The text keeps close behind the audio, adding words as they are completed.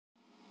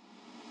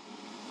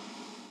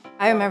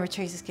I remember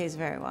Tracy's case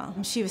very well.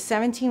 She was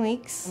 17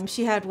 weeks.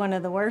 She had one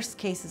of the worst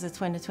cases of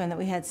twin-to-twin that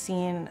we had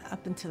seen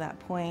up until that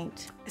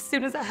point. As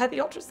soon as I had the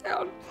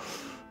ultrasound,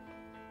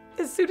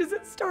 as soon as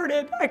it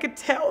started, I could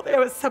tell there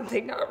was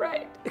something not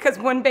right because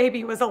one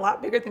baby was a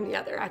lot bigger than the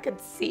other. I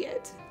could see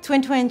it.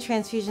 Twin-twin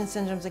transfusion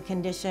syndrome is a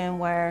condition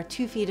where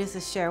two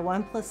fetuses share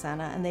one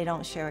placenta and they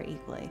don't share it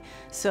equally.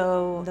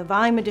 So the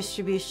volume of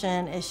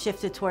distribution is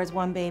shifted towards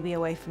one baby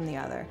away from the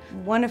other.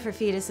 One of her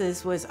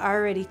fetuses was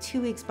already 2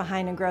 weeks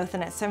behind in growth,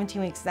 and at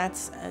 17 weeks,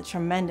 that's a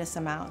tremendous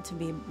amount to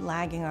be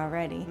lagging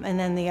already. And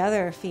then the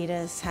other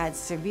fetus had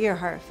severe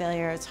heart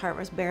failure. Its heart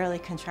was barely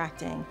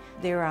contracting.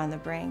 They were on the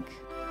brink.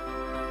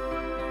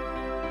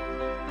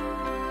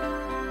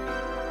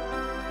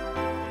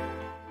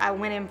 I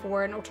went in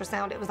for an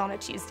ultrasound. It was on a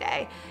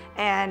Tuesday,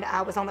 and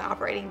I was on the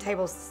operating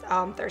table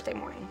Thursday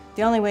morning.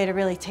 The only way to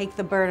really take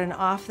the burden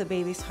off the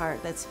baby's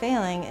heart that's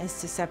failing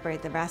is to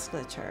separate the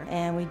vasculature.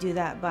 And we do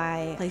that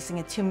by placing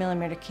a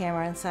 2mm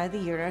camera inside the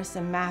uterus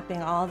and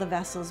mapping all the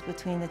vessels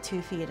between the two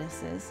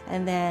fetuses,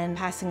 and then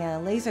passing a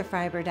laser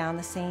fiber down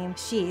the same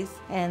sheath,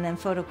 and then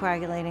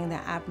photocoagulating the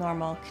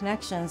abnormal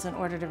connections in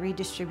order to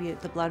redistribute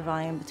the blood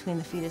volume between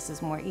the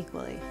fetuses more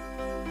equally.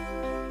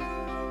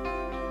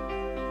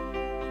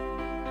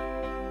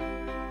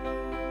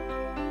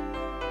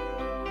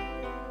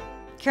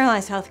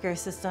 Caroline's healthcare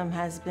system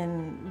has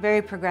been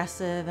very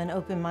progressive and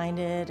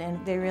open-minded,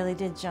 and they really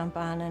did jump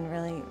on and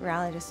really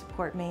rally to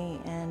support me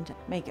and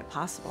make it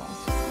possible.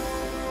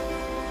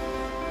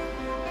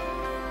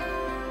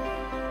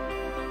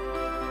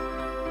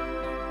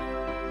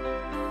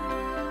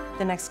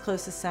 The next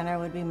closest center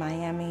would be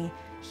Miami,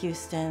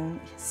 Houston,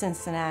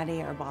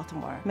 Cincinnati, or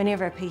Baltimore. Many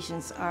of our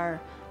patients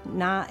are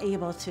not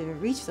able to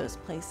reach those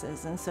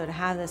places, and so to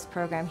have this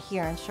program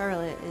here in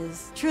Charlotte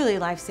is truly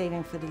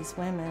life-saving for these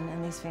women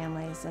and these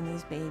families and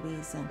these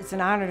babies, and it's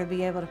an honor to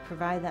be able to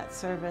provide that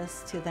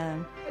service to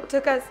them. It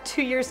took us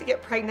 2 years to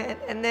get pregnant,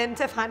 and then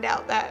to find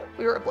out that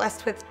we were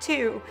blessed with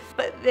 2,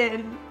 but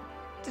then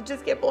to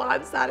just get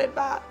blindsided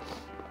by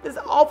this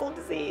awful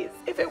disease.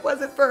 If it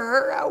wasn't for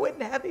her, I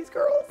wouldn't have these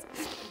girls.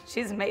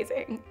 She's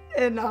amazing,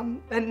 and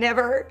I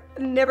never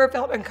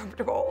felt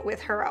uncomfortable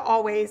with her. I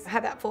always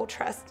had that full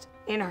trust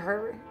in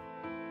her